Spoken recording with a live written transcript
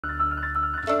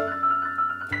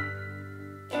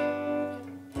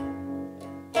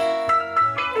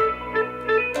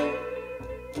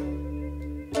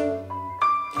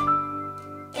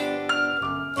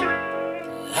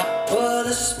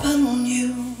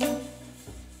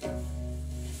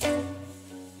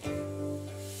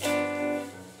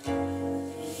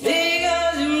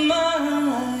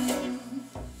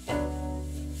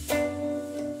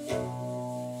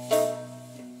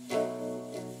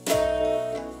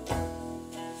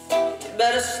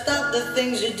better stop the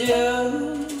things you do.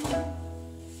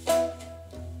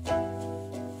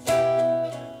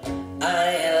 I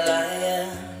ain't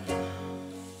lying.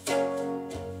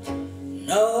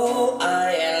 No, I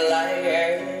ain't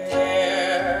lying.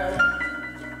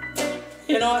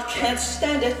 You know I can't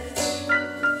stand it.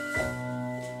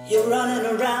 You're running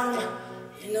around,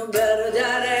 you know better,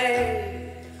 Daddy.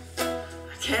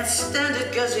 I can't stand it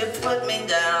 'cause you put me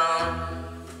down.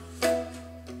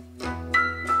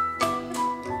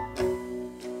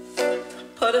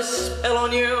 Put a spell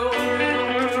on you.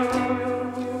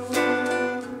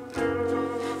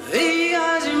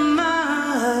 Because you're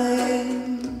mine.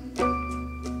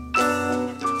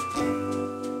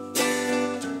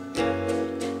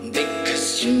 Because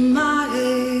you're mine.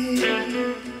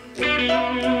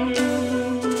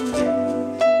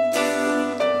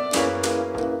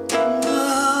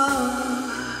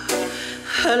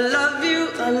 I love you,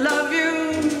 I love you.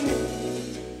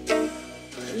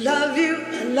 I love you,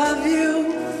 I love you.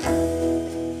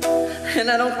 And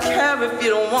I don't care if you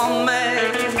don't want me.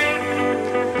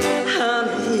 I'm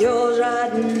yours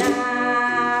right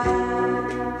now.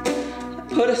 I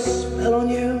put a spell on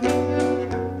you.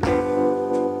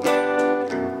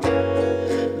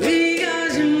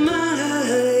 Because you're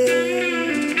mine.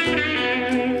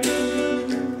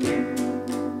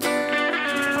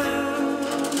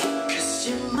 Because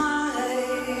you're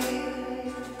mine.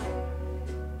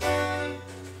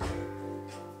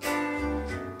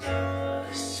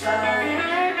 It's fine.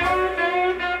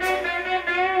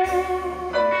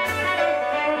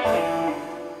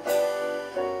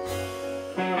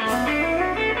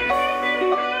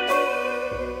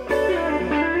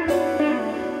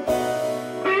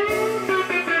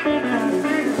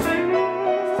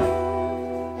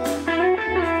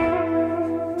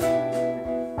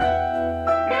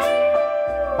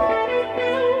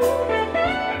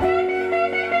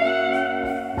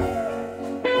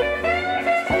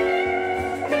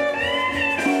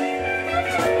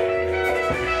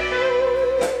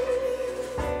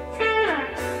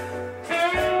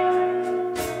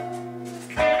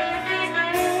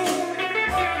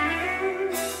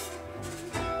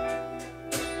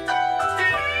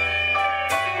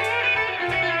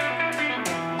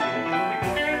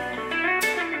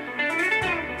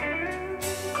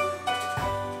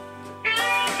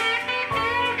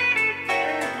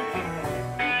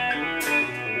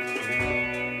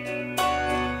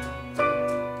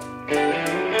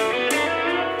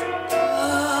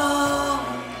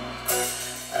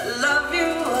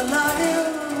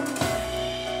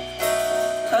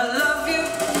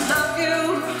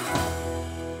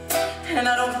 And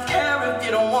I don't care if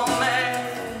you don't want me.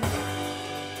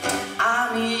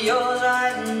 I'm yours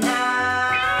right now.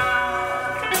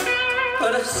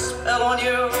 Put a spell on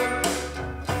you.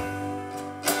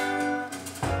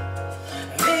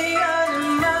 Because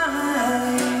you're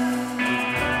mine.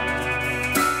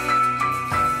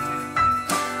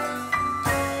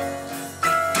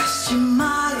 Because you're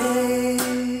mine.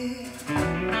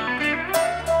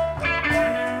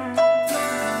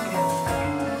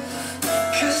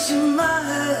 Because you're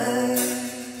mine.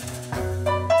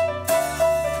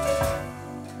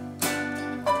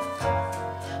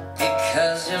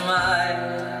 Because you're mine.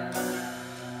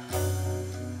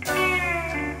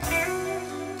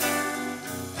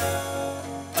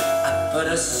 I put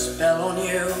a spell on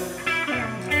you.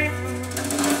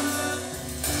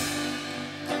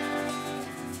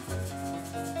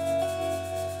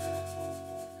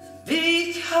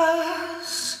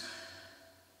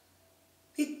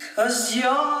 Because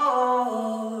you're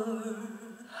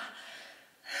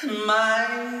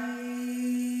mine.